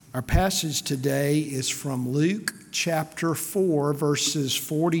Our passage today is from Luke chapter 4, verses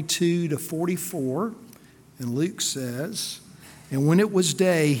 42 to 44. And Luke says, "And when it was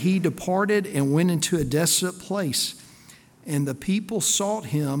day, he departed and went into a desolate place. And the people sought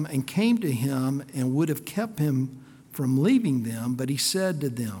him and came to him and would have kept him from leaving them. But he said to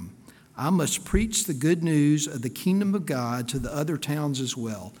them, I must preach the good news of the kingdom of God to the other towns as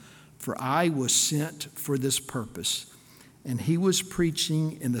well, for I was sent for this purpose." And he was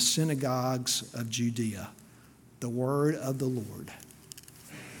preaching in the synagogues of Judea. The word of the Lord.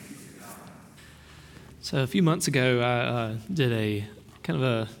 So a few months ago, I did a kind of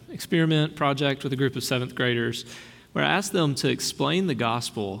a experiment project with a group of seventh graders where I asked them to explain the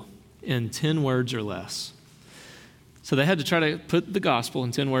gospel in 10 words or less. So they had to try to put the gospel in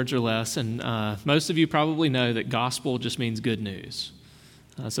 10 words or less, and most of you probably know that gospel just means good news.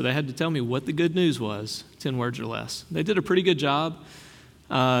 So they had to tell me what the good news was, 10 words or less. They did a pretty good job.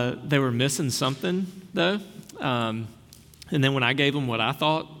 They were missing something, though. And then when I gave them what I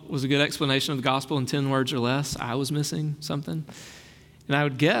thought was a good explanation of the gospel in 10 words or less, I was missing something. And I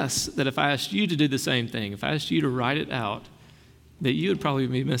would guess that if I asked you to do the same thing, if I asked you to write it out, that you would probably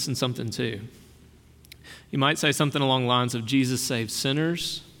be missing something too. You might say something along the lines of Jesus saved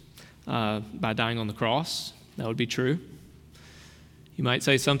sinners by dying on the cross. That would be true. You might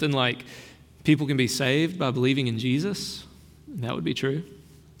say something like, people can be saved by believing in Jesus. That would be true.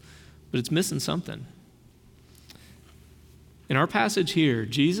 But it's missing something. In our passage here,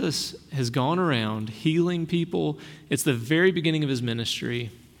 Jesus has gone around healing people. It's the very beginning of his ministry.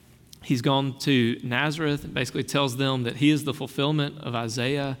 He's gone to Nazareth and basically tells them that he is the fulfillment of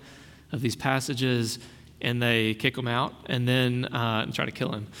Isaiah, of these passages, and they kick him out and then try to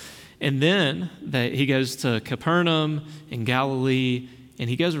kill him. And then he goes to Capernaum in Galilee,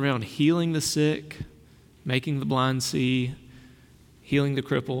 and he goes around healing the sick, making the blind see, healing the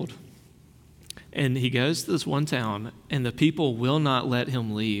crippled. And he goes to this one town, and the people will not let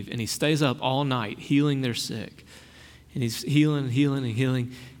him leave. And he stays up all night healing their sick. And he's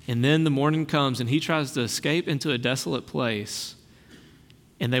healing. And then the morning comes, and he tries to escape into a desolate place,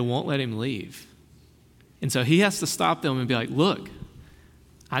 and they won't let him leave. And so he has to stop them and be like, look,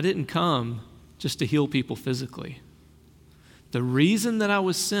 I didn't come just to heal people physically. The reason that I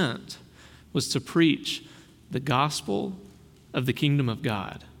was sent was to preach the gospel of the kingdom of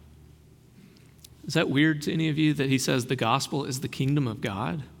God. Is that weird to any of you that he says the gospel is the kingdom of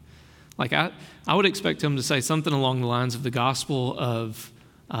God? Like I would expect him to say something along the lines of the gospel of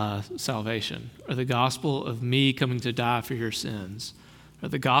salvation, or the gospel of me coming to die for your sins, or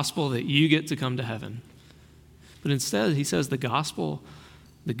the gospel that you get to come to heaven. But instead he says the gospel,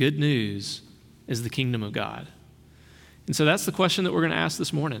 the good news, is the kingdom of God. And so that's the question that we're going to ask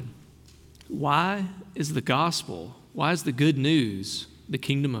this morning. Why is the gospel, why is the good news the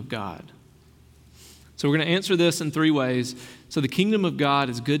kingdom of God? So we're going to answer this in 3 ways. So the kingdom of God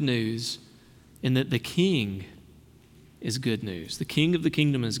is good news in that the king is good news. The king of the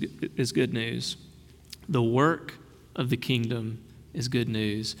kingdom is good news. The work of the kingdom is good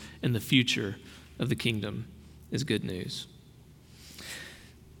news, and the future of the kingdom is good news.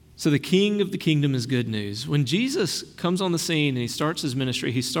 So the king of the kingdom is good news. When Jesus comes on the scene and he starts his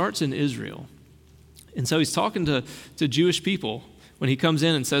ministry, he starts in Israel. And so he's talking to Jewish people when he comes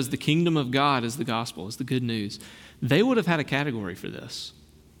in and says the kingdom of God is the gospel, is the good news. They would have had a category for this.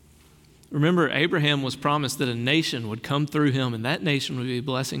 Remember, Abraham was promised that a nation would come through him, and that nation would be a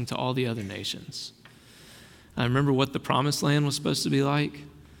blessing to all the other nations. I remember what the promised land was supposed to be like.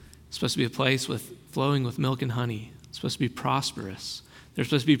 It's supposed to be a place flowing with milk and honey. It's supposed to be prosperous. They're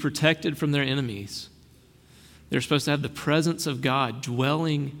supposed to be protected from their enemies. They're supposed to have the presence of God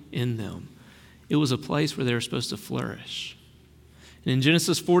dwelling in them. It was a place where they were supposed to flourish. And in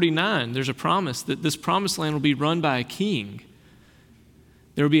Genesis 49, there's a promise that this promised land will be run by a king.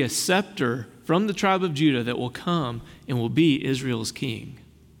 There will be a scepter from the tribe of Judah that will come and will be Israel's king.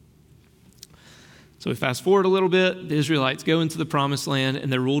 So we fast forward a little bit. The Israelites go into the promised land,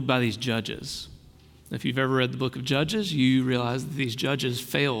 and they're ruled by these judges. If you've ever read the book of Judges, you realize that these judges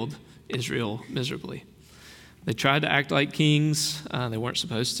failed Israel miserably. They tried to act like kings. They weren't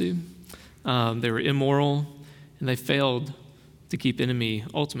supposed to. They were immoral, and they failed to keep Israel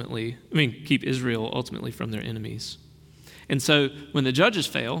ultimately from their enemies. And so when the judges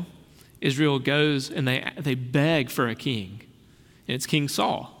fail, Israel goes and they beg for a king. And it's King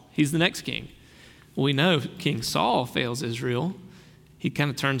Saul. He's the next king. Well, we know King Saul fails Israel. He kind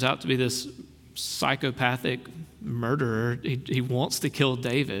of turns out to be this psychopathic murderer. He wants to kill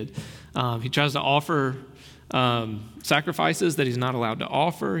David. He tries to offer sacrifices that he's not allowed to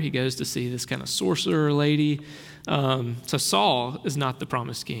offer. He goes to see this kind of sorcerer lady. So Saul is not the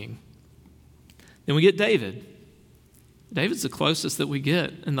promised king. Then we get David. David's the closest that we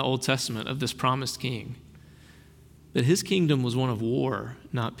get in the Old Testament of this promised king. But his kingdom was one of war,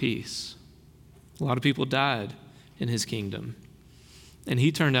 not peace. A lot of people died in his kingdom. And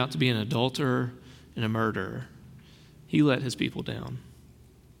he turned out to be an adulterer and a murderer. He let his people down.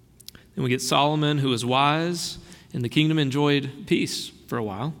 Then we get Solomon, who was wise, and the kingdom enjoyed peace for a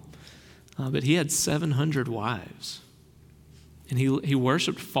while. But he had 700 wives. And he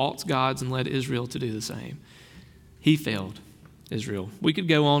worshiped false gods and led Israel to do the same. He failed Israel. We could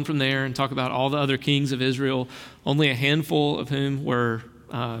go on from there and talk about all the other kings of Israel, only a handful of whom were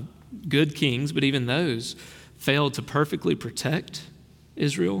good kings, but even those failed to perfectly protect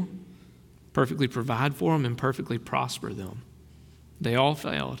Israel, perfectly provide for them, and perfectly prosper them. They all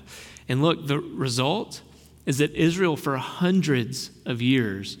failed. And look, the result is that Israel for hundreds of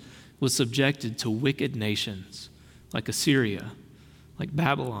years was subjected to wicked nations like Assyria, like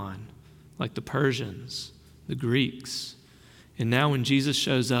Babylon, like the Persians, the Greeks. And now when Jesus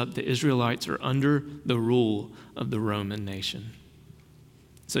shows up, the Israelites are under the rule of the Roman nation.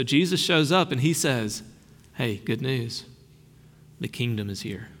 So Jesus shows up and he says, hey, good news. The kingdom is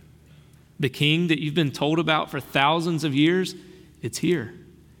here. The king that you've been told about for thousands of years, it's here.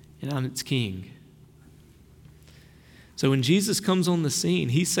 And I'm its king. So when Jesus comes on the scene,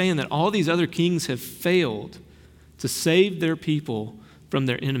 he's saying that all these other kings have failed to save their people from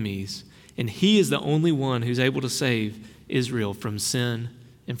their enemies. And he is the only one who's able to save Israel from sin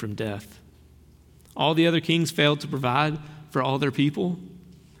and from death. All the other kings failed to provide for all their people.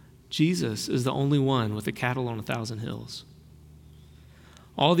 Jesus is the only one with the cattle on 1,000 hills.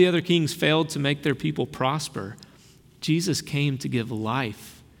 All the other kings failed to make their people prosper. Jesus came to give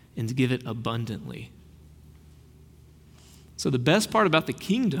life and to give it abundantly. So the best part about the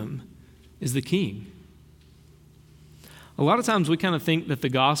kingdom is the king. A lot of times we kind of think that the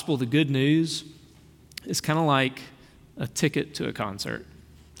gospel, the good news, is kind of like a ticket to a concert.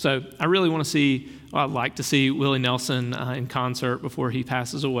 So I really want to see, I'd like to see Willie Nelson in concert before he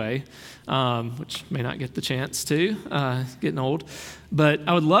passes away, which may not get the chance to, getting old. But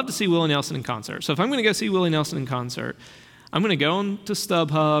I would love to see Willie Nelson in concert. So if I'm going to go see Willie Nelson in concert, I'm going to go on to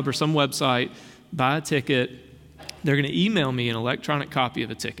StubHub or some website, buy a ticket. They're going to email me an electronic copy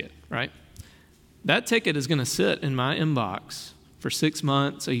of a ticket, right? That ticket is going to sit in my inbox for 6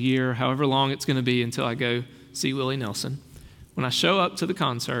 months, a year, however long it's going to be until I go see Willie Nelson. When I show up to the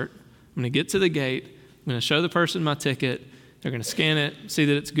concert, I'm going to get to the gate, I'm going to show the person my ticket, they're going to scan it, see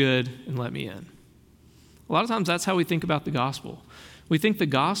that it's good, and let me in. A lot of times that's how we think about the gospel. We think the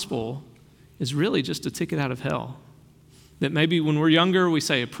gospel is really just a ticket out of hell. That maybe when we're younger, we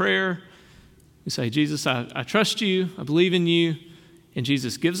say a prayer, we say, Jesus, I trust you, I believe in you, and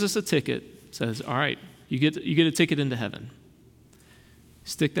Jesus gives us a ticket, says, all right, you get a ticket into heaven.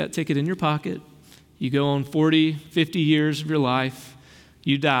 Stick that ticket in your pocket. You go on 40, 50 years of your life,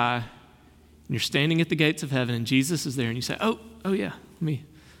 you die, and you're standing at the gates of heaven, and Jesus is there, and you say, oh yeah, I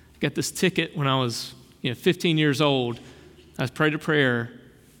got this ticket when I was 15 years old. I prayed a prayer,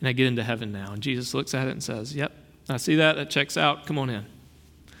 and I get into heaven now. And Jesus looks at it and says, yep, I see that checks out, come on in.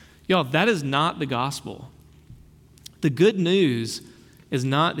 Y'all, that is not the gospel. The good news is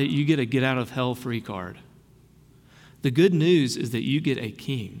not that you get a get out of hell free card. The good news is that you get a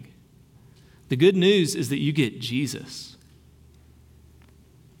king. The good news is that you get Jesus.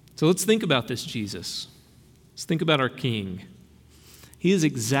 So let's think about this Jesus. Let's think about our king. He is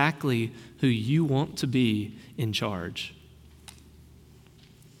exactly who you want to be in charge.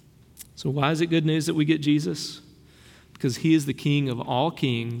 So why is it good news that we get Jesus? Because he is the king of all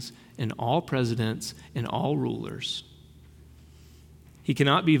kings and all presidents and all rulers. He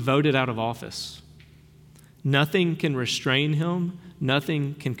cannot be voted out of office. Nothing can restrain him.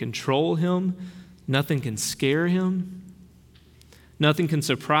 Nothing can control him. Nothing can scare him. Nothing can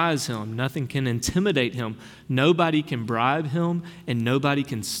surprise him. Nothing can intimidate him. Nobody can bribe him, and nobody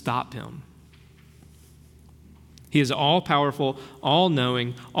can stop him. He is all-powerful,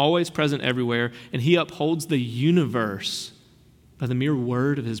 all-knowing, always present everywhere, and he upholds the universe by the mere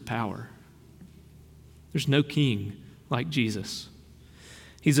word of his power. There's no king like Jesus.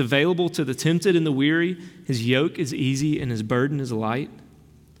 He's available to the tempted and the weary. His yoke is easy and his burden is light.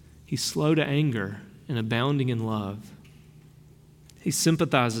 He's slow to anger and abounding in love. He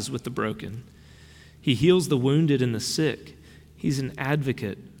sympathizes with the broken. He heals the wounded and the sick. He's an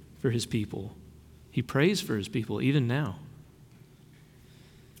advocate for his people. He prays for his people even now.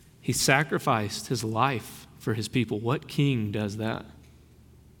 He sacrificed his life for his people. What king does that?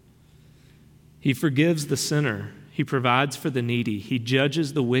 He forgives the sinner He provides for the needy. He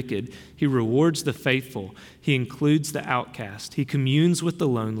judges the wicked. He rewards the faithful. He includes the outcast. He communes with the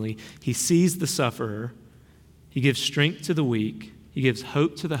lonely. He sees the sufferer. He gives strength to the weak. He gives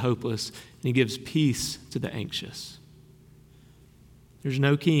hope to the hopeless. And he gives peace to the anxious. There's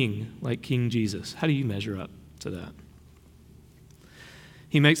no king like King Jesus. How do you measure up to that?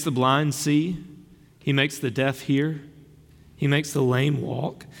 He makes the blind see. He makes the deaf hear. He makes the lame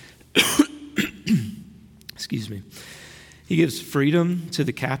walk. Excuse me. He gives freedom to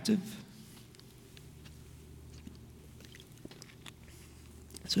the captive.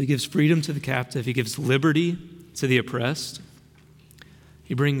 So he gives freedom to the captive. He gives liberty to the oppressed.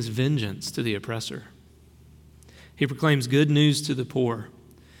 He brings vengeance to the oppressor. He proclaims good news to the poor.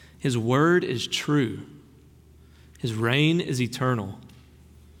 His word is true. His reign is eternal.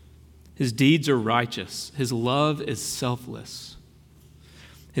 His deeds are righteous. His love is selfless.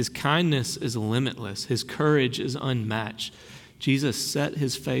 His kindness is limitless. His courage is unmatched. Jesus set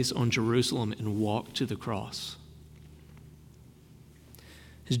his face on Jerusalem and walked to the cross.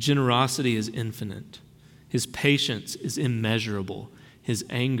 His generosity is infinite. His patience is immeasurable. His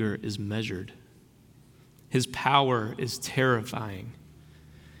anger is measured. His power is terrifying.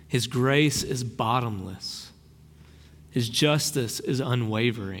 His grace is bottomless. His justice is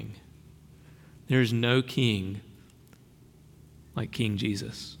unwavering. There is no king like King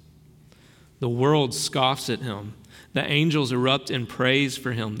Jesus. The world scoffs at him. The angels erupt in praise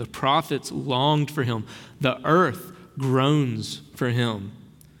for him. The prophets longed for him. The earth groans for him.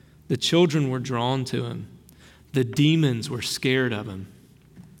 The children were drawn to him. The demons were scared of him.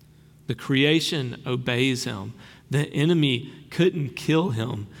 The creation obeys him. The enemy couldn't kill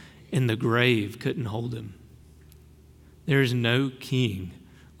him, and the grave couldn't hold him. There is no king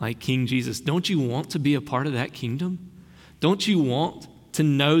like King Jesus. Don't you want to be a part of that kingdom? Don't you want to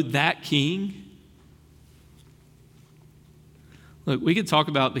know that king? Look, we could talk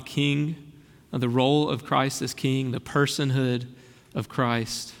about the king, the role of Christ as king, the personhood of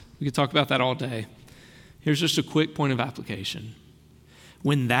Christ. We could talk about that all day. Here's just a quick point of application.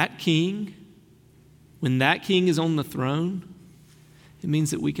 When that king is on the throne, it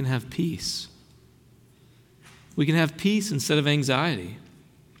means that we can have peace. We can have peace instead of anxiety.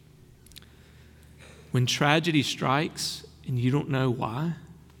 When tragedy strikes and you don't know why,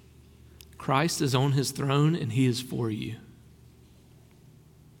 Christ is on his throne and he is for you.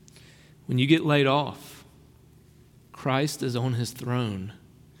 When you get laid off, Christ is on his throne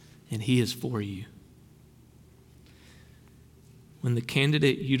and he is for you. When the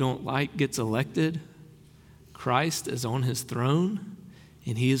candidate you don't like gets elected, Christ is on his throne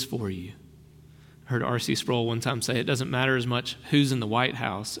and he is for you. I heard R.C. Sproul one time say it doesn't matter as much who's in the White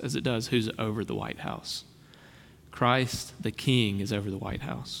House as it does who's over the White House. Christ, the King, is over the White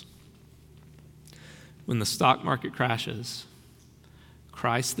House. When the stock market crashes,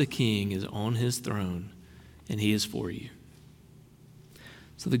 Christ, the King, is on his throne and he is for you.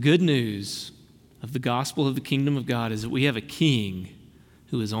 So the good news of the gospel of the kingdom of God is that we have a king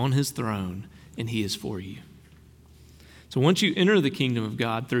who is on his throne and he is for you. So once you enter the kingdom of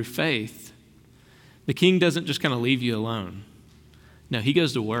God through faith, the king doesn't just kind of leave you alone. No, he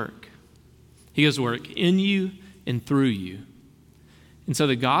goes to work. He goes to work in you and through you. And so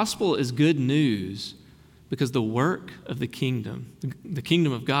the gospel is good news because the work of the kingdom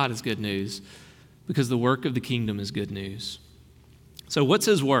of God is good news because the work of the kingdom is good news. So what's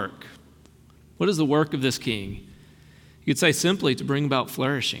his work? What is the work of this king? You could say simply to bring about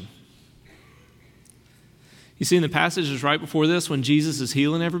flourishing. You see in the passages right before this, when Jesus is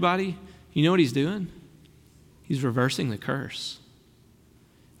healing everybody, you know what he's doing? He's reversing the curse.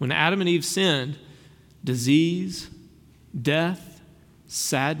 When Adam and Eve sinned, disease, death,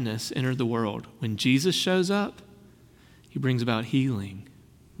 sadness entered the world. When Jesus shows up, he brings about healing,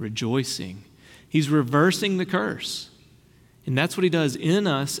 rejoicing. He's reversing the curse. And that's what he does in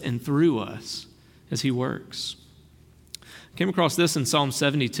us and through us as he works. I came across this in Psalm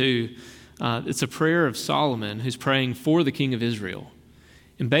 72. It's a prayer of Solomon who's praying for the king of Israel.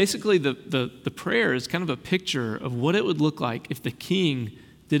 And basically the prayer is kind of a picture of what it would look like if the king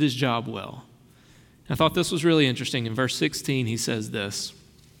did his job well. I thought this was really interesting. In verse 16, he says this: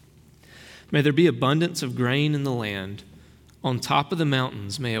 "May there be abundance of grain in the land. On top of the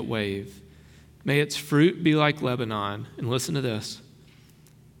mountains may it wave. May its fruit be like Lebanon." And listen to this.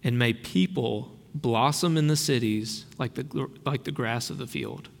 "And may people blossom in the cities like the grass of the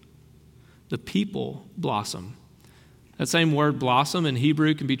field." The people blossom. That same word blossom in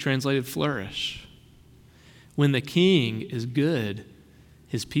Hebrew can be translated flourish. When the king is good,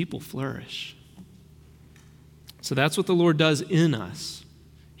 his people flourish. So that's what the Lord does in us.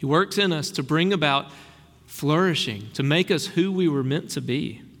 He works in us to bring about flourishing, to make us who we were meant to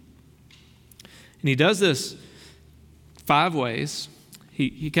be. And he does this 5 ways.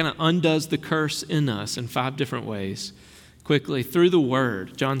 He kind of undoes the curse in us in 5 different ways. Quickly, through the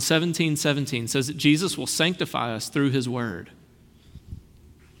word. John 17:17 says that Jesus will sanctify us through his word.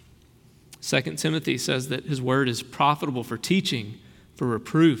 2 Timothy says that his word is profitable for teaching, for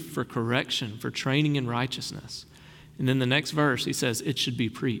reproof, for correction, for training in righteousness. And then the next verse, he says it should be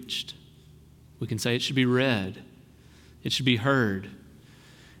preached. We can say it should be read. It should be heard.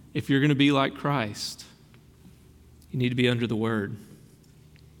 If you're going to be like Christ, you need to be under the word.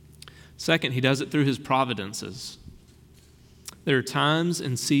 Second, he does it through his providences. There are times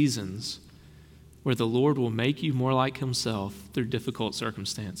and seasons where the Lord will make you more like himself through difficult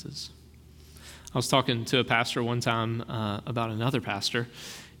circumstances. I was talking to a pastor one time about another pastor,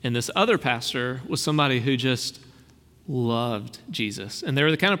 and this other pastor was somebody who just loved Jesus. And they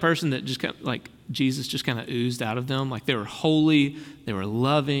were the kind of person that just kind of, like, Jesus just kind of oozed out of them. Like, they were holy, they were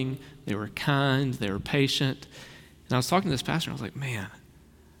loving, they were kind, they were patient. And I was talking to this pastor, and I was like, man,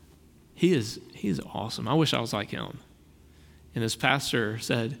 he is awesome. I wish I was like him. And this pastor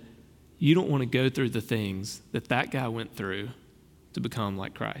said, you don't want to go through the things that guy went through to become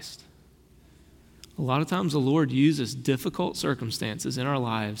like Christ. A lot of times the Lord uses difficult circumstances in our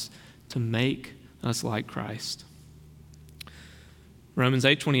lives to make us like Christ. Romans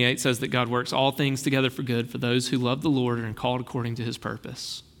 8:28 says that God works all things together for good for those who love the Lord and are called according to his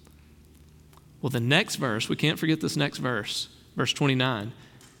purpose. Well, the next verse, we can't forget this next verse, verse 29.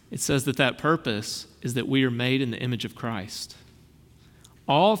 It says that purpose is that we are made in the image of Christ.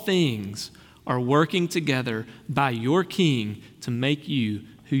 All things are working together by your King to make you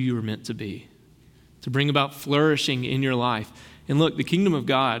who you were meant to be, to bring about flourishing in your life. And look, in the kingdom of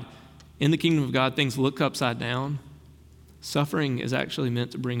God, things look upside down. Suffering is actually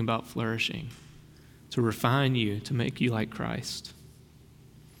meant to bring about flourishing, to refine you, to make you like Christ.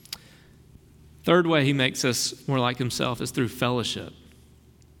 Third way he makes us more like himself is through fellowship.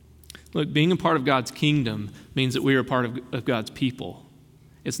 Look, being a part of God's kingdom means that we are a part of God's people.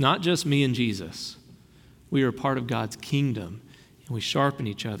 It's not just me and Jesus. We are a part of God's kingdom, and we sharpen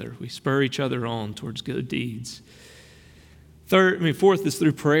each other. We spur each other on towards good deeds. Fourth is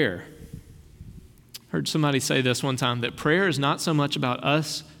through prayer. Heard somebody say this one time, that prayer is not so much about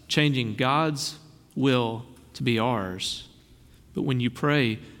us changing God's will to be ours, but when you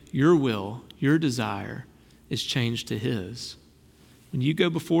pray, your will, your desire is changed to his. When you go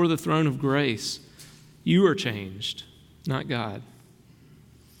before the throne of grace, you are changed, not God.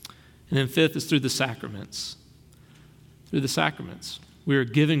 And then fifth is through the sacraments. Through the sacraments. We are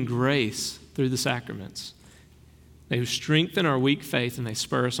given grace through the sacraments. They strengthen our weak faith and they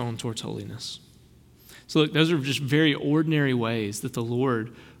spur us on towards holiness. So look, those are just very ordinary ways that the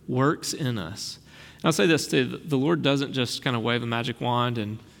Lord works in us. And I'll say this too, the Lord doesn't just kind of wave a magic wand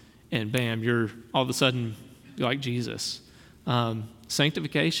and bam, you're all of a sudden you're like Jesus.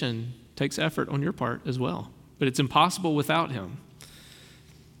 Sanctification takes effort on your part as well, but it's impossible without him.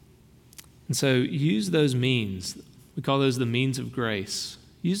 And so use those means. We call those the means of grace.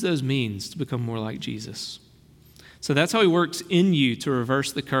 Use those means to become more like Jesus. So that's how he works in you to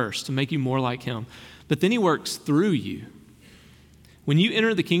reverse the curse, to make you more like him. But then he works through you. When you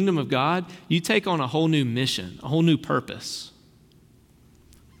enter the kingdom of God, you take on a whole new mission, a whole new purpose.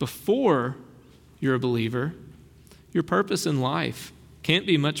 Before you're a believer, your purpose in life can't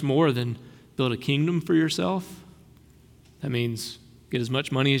be much more than build a kingdom for yourself. That means get as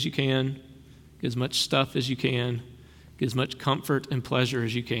much money as you can, get as much stuff as you can, get as much comfort and pleasure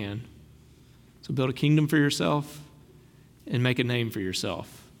as you can. So build a kingdom for yourself and make a name for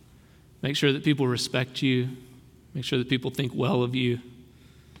yourself. Make sure that people respect you. Make sure that people think well of you.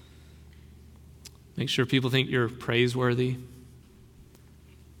 Make sure people think you're praiseworthy.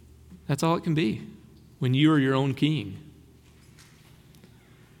 That's all it can be when you are your own king.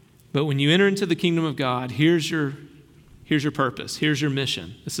 But when you enter into the kingdom of God, here's your purpose. Here's your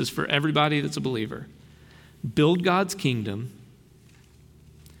mission. This is for everybody that's a believer. Build God's kingdom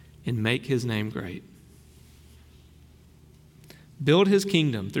and make his name great. Build his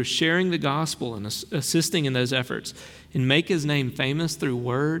kingdom through sharing the gospel and assisting in those efforts, and make his name famous through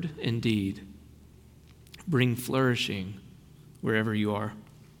word and deed. Bring flourishing wherever you are.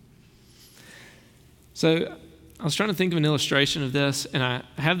 So I was trying to think of an illustration of this, and I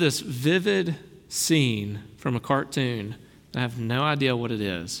have this vivid scene from a cartoon. I have no idea what it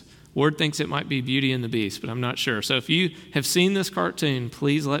is. Ward thinks it might be Beauty and the Beast, but I'm not sure. So if you have seen this cartoon,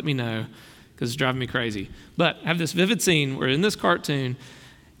 please let me know, because it's driving me crazy. But I have this vivid scene where in this cartoon,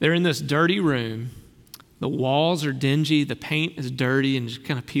 they're in this dirty room. The walls are dingy. The paint is dirty and just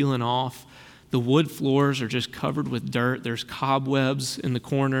kind of peeling off. The wood floors are just covered with dirt. There's cobwebs in the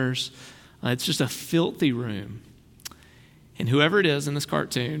corners. It's just a filthy room. And whoever it is in this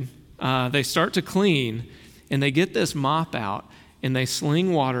cartoon, they start to clean, and they get this mop out, and they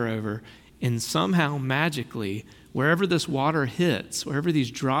sling water over, and somehow magically, wherever this water hits, wherever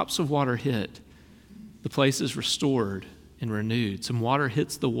these drops of water hit, the place is restored and renewed. Some water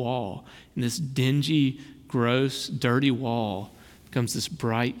hits the wall, and this dingy, gross, dirty wall becomes this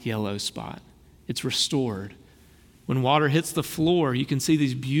bright yellow spot. It's restored. When water hits the floor, you can see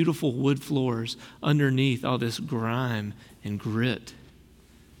these beautiful wood floors underneath all this grime and grit.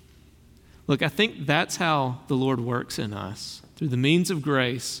 Look, I think that's how the Lord works in us. Through the means of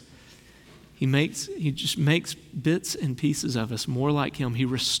grace, He just makes bits and pieces of us more like Him. He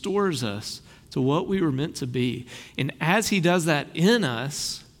restores us to what we were meant to be. And as He does that in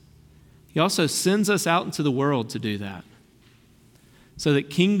us, He also sends us out into the world to do that. So that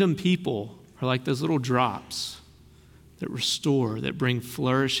kingdom people are like those little drops that restore, that bring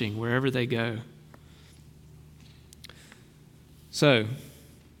flourishing wherever they go. So,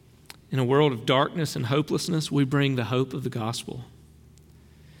 in a world of darkness and hopelessness, we bring the hope of the gospel.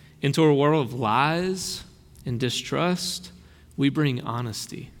 Into a world of lies and distrust, we bring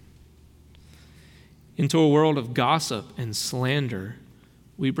honesty. Into a world of gossip and slander,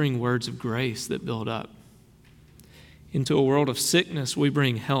 we bring words of grace that build up. Into a world of sickness, we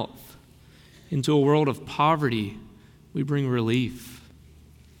bring health. Into a world of poverty, we bring relief.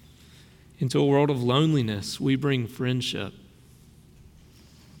 Into a world of loneliness, we bring friendship.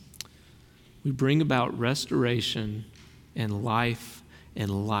 We bring about restoration and life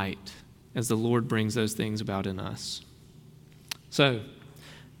and light as the Lord brings those things about in us. So,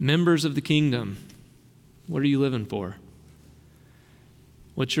 members of the kingdom, what are you living for?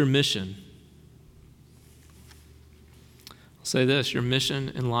 What's your mission? I'll say this, your mission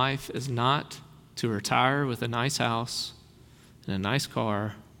in life is not to retire with a nice house and a nice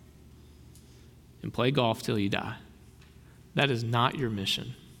car and play golf till you die. That is not your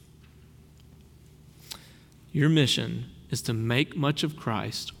mission. Your mission is to make much of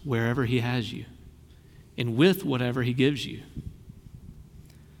Christ wherever He has you and with whatever He gives you.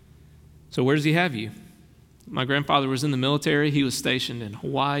 So where does He have you? My grandfather was in the military. He was stationed in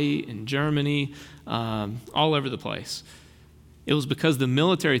Hawaii, in Germany, all over the place. It was because the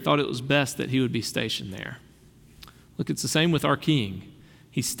military thought it was best that he would be stationed there. Look, it's the same with our King.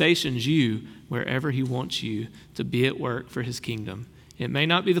 He stations you wherever He wants you to be at work for His kingdom. It may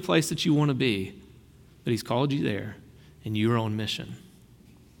not be the place that you want to be, but He's called you there, and you are on mission.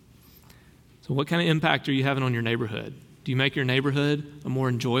 So what kind of impact are you having on your neighborhood? Do you make your neighborhood a more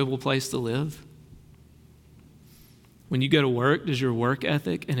enjoyable place to live? When you go to work, does your work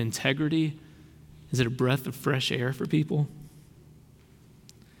ethic and integrity, is it a breath of fresh air for people?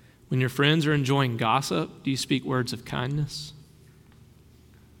 When your friends are enjoying gossip, do you speak words of kindness?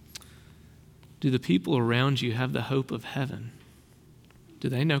 Do the people around you have the hope of heaven? Do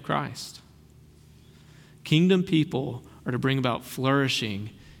they know Christ? Kingdom people are to bring about flourishing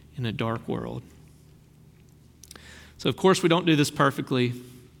in a dark world. So, of course, we don't do this perfectly.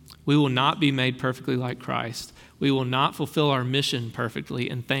 We will not be made perfectly like Christ. We will not fulfill our mission perfectly,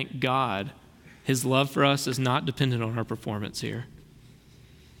 and thank God, His love for us is not dependent on our performance here.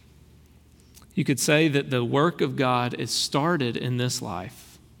 You could say that the work of God is started in this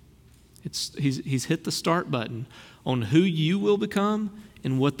life. He's hit the start button on who you will become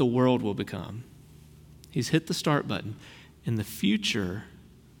and what the world will become. He's hit the start button, and the future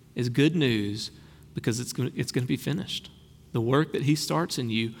is good news because it's going to be finished. The work that He starts in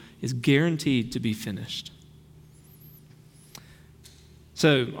you is guaranteed to be finished.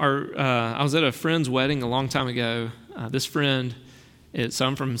 So I was at a friend's wedding a long time ago. This friend, so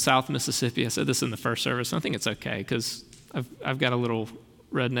I'm from South Mississippi. I said this in the first service. I think it's okay because I've got a little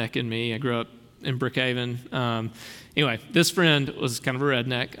redneck in me. I grew up in Brookhaven. Anyway, this friend was kind of a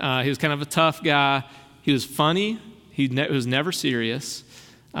redneck. He was kind of a tough guy. He was funny. He was never serious.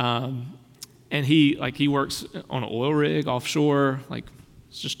 And he works on an oil rig offshore.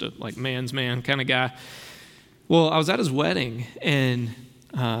 It's just a man's man kind of guy. Well, I was at his wedding, and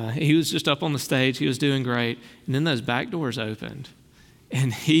he was just up on the stage. He was doing great. And then those back doors opened,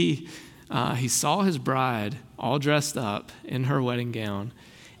 and he saw his bride all dressed up in her wedding gown,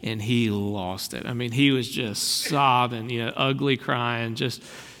 and he lost it. I mean, he was just sobbing, ugly crying, just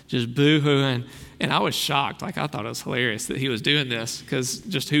boo-hooing. And I was shocked. I thought it was hilarious that he was doing this because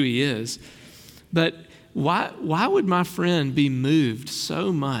just who he is. But why would my friend be moved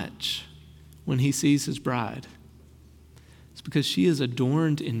so much when he sees his bride? It's because she is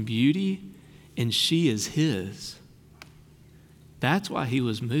adorned in beauty and she is his. That's why he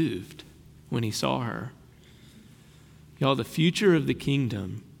was moved when he saw her. Y'all, the future of the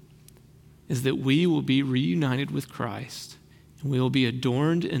kingdom is that we will be reunited with Christ, and we will be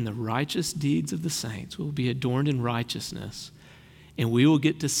adorned in the righteous deeds of the saints. We will be adorned in righteousness, and we will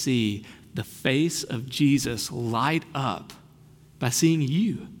get to see the face of Jesus light up by seeing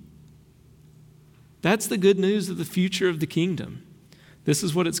you. That's the good news of the future of the kingdom. This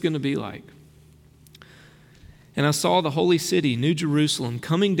is what it's going to be like. And I saw the holy city, New Jerusalem,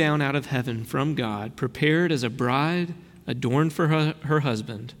 coming down out of heaven from God, prepared as a bride adorned for her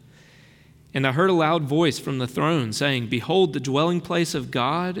husband. And I heard a loud voice from the throne saying, "Behold, the dwelling place of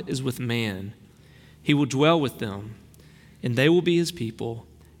God is with man. He will dwell with them, and they will be his people,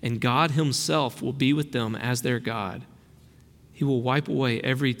 and God himself will be with them as their God. He will wipe away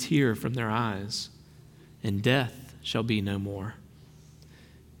every tear from their eyes, and death shall be no more.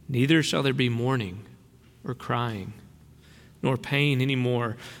 Neither shall there be mourning or crying, nor pain any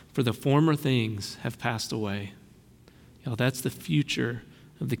more, for the former things have passed away." Y'all, that's the future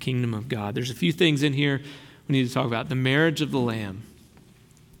of the kingdom of God. There's a few things in here we need to talk about. The marriage of the Lamb.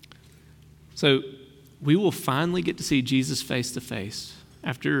 So we will finally get to see Jesus face to face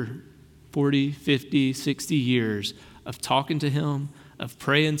after 40, 50, 60 years of talking to him, of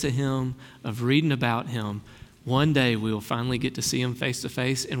praying to him, of reading about him. One day we will finally get to see him face to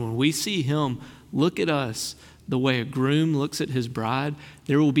face. And when we see him look at us the way a groom looks at his bride,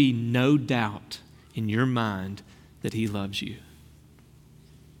 there will be no doubt in your mind that he loves you.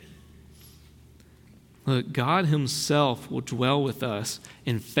 Look, God himself will dwell with us,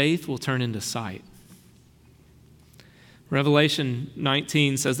 and faith will turn into sight. Revelation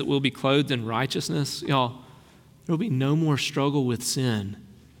 19 says that we'll be clothed in righteousness. Y'all, there will be no more struggle with sin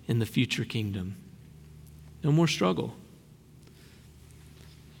in the future kingdom. No more struggle.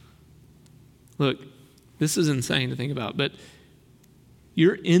 Look, this is insane to think about, but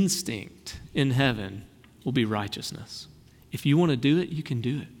your instinct in heaven will be righteousness. If you want to do it, you can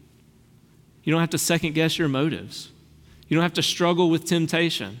do it. You don't have to second guess your motives. You don't have to struggle with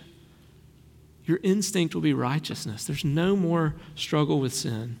temptation. Your instinct will be righteousness. There's no more struggle with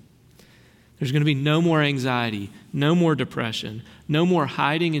sin. There's going to be no more anxiety, no more depression, no more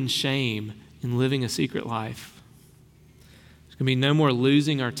hiding in shame and living a secret life. There's going to be no more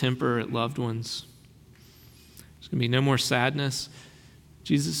losing our temper at loved ones. There's going to be no more sadness.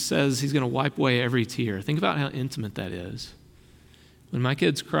 Jesus says he's going to wipe away every tear. Think about how intimate that is. When my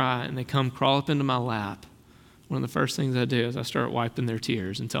kids cry and they come crawl up into my lap, one of the first things I do is I start wiping their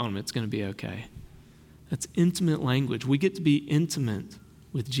tears and telling them it's going to be okay. That's intimate language. We get to be intimate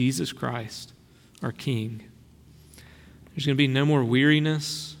with Jesus Christ, our King. There's going to be no more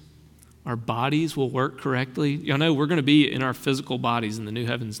weariness. Our bodies will work correctly. Y'all know we're going to be in our physical bodies in the new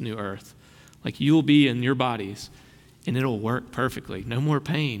heavens, new earth. Like you will be in your bodies, and it'll work perfectly. No more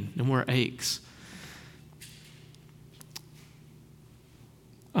pain, no more aches.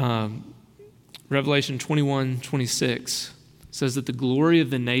 Revelation 21:26 says that the glory of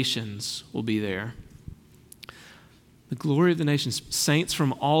the nations will be there. The glory of the nations, saints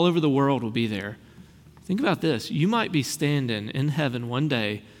from all over the world will be there. Think about this. You might be standing in heaven one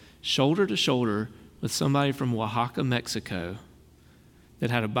day, shoulder to shoulder with somebody from Oaxaca, Mexico,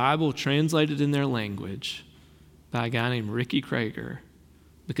 that had a Bible translated in their language by a guy named Ricky Krager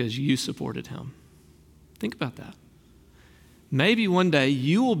because you supported him. Think about that. Maybe one day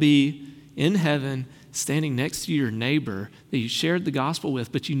you will be in heaven standing next to your neighbor that you shared the gospel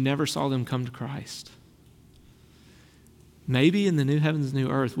with, but you never saw them come to Christ. Maybe in the new heavens, new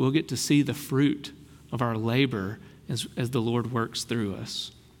earth, we'll get to see the fruit of our labor as the Lord works through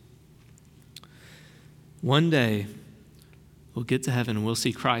us. One day, we'll get to heaven and we'll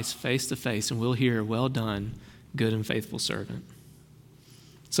see Christ face to face and we'll hear, "Well done, good and faithful servant."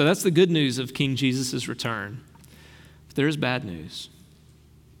 So that's the good news of King Jesus' return. But there is bad news.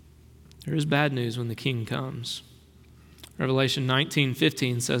 There is bad news when the King comes. Revelation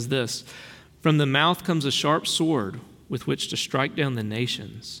 19:15 says this, "From the mouth comes a sharp sword with which to strike down the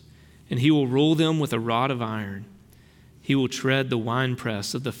nations, and he will rule them with a rod of iron. He will tread the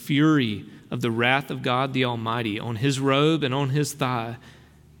winepress of the fury of the wrath of God the Almighty. On his robe and on his thigh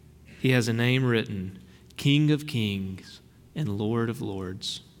he has a name written, King of Kings and Lord of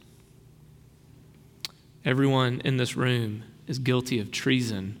Lords." Everyone in this room is guilty of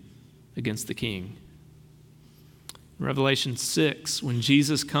treason against the King. In Revelation 6, when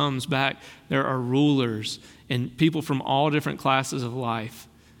Jesus comes back, there are rulers and people from all different classes of life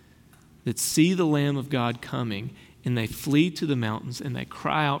that see the Lamb of God coming, and they flee to the mountains and they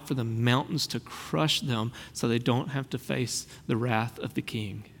cry out for the mountains to crush them so they don't have to face the wrath of the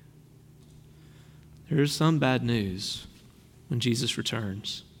King. There is some bad news when Jesus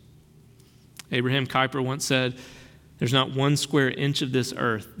returns. Abraham Kuyper once said, "There's not one square inch of this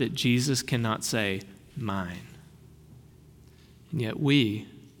earth that Jesus cannot say, 'Mine.'" And yet we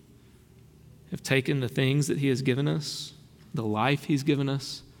have taken the things that he has given us, the life he's given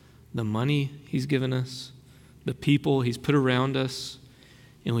us, the money he's given us, the people he's put around us,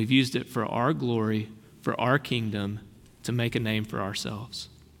 and we've used it for our glory, for our kingdom, to make a name for ourselves.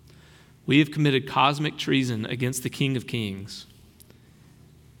 We have committed cosmic treason against the King of Kings,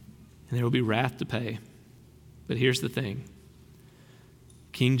 and there will be wrath to pay. But here's the thing.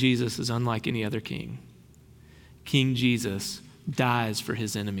 King Jesus is unlike any other king. King Jesus dies for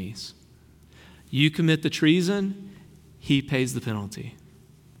his enemies. You commit the treason, he pays the penalty.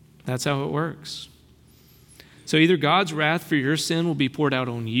 That's how it works. So either God's wrath for your sin will be poured out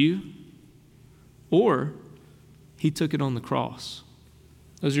on you, or he took it on the cross.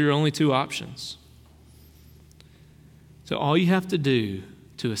 Those are your only two options. So all you have to do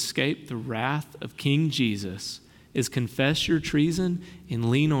to escape the wrath of King Jesus is confess your treason and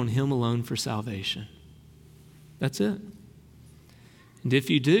lean on him alone for salvation. That's it. And if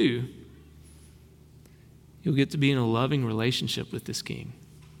you do, you'll get to be in a loving relationship with this king.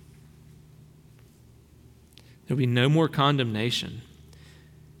 There'll be no more condemnation.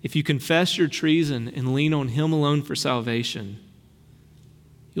 If you confess your treason and lean on him alone for salvation,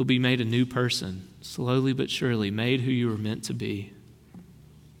 you'll be made a new person, slowly but surely, made who you were meant to be.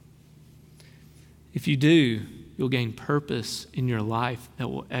 If you do, you'll gain purpose in your life that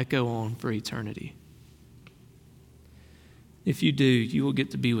will echo on for eternity. If you do, you will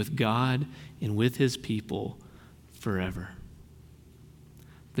get to be with God and with his people forever.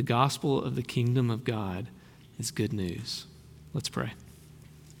 The gospel of the kingdom of God is good news. Let's pray.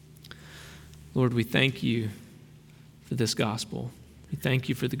 Lord, we thank you for this gospel. We thank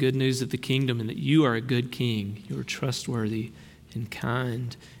you for the good news of the kingdom and that you are a good king. You are trustworthy and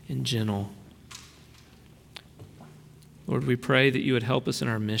kind and gentle. Lord, we pray that you would help us in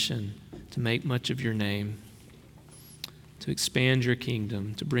our mission to make much of your name, to expand your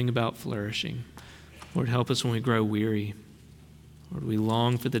kingdom, to bring about flourishing. Lord, help us when we grow weary. Lord, we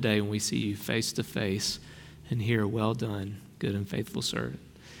long for the day when we see you face to face and hear, "Well done, good and faithful servant."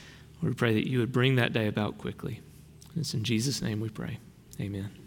 Lord, we pray that you would bring that day about quickly. It's in Jesus' name we pray. Amen.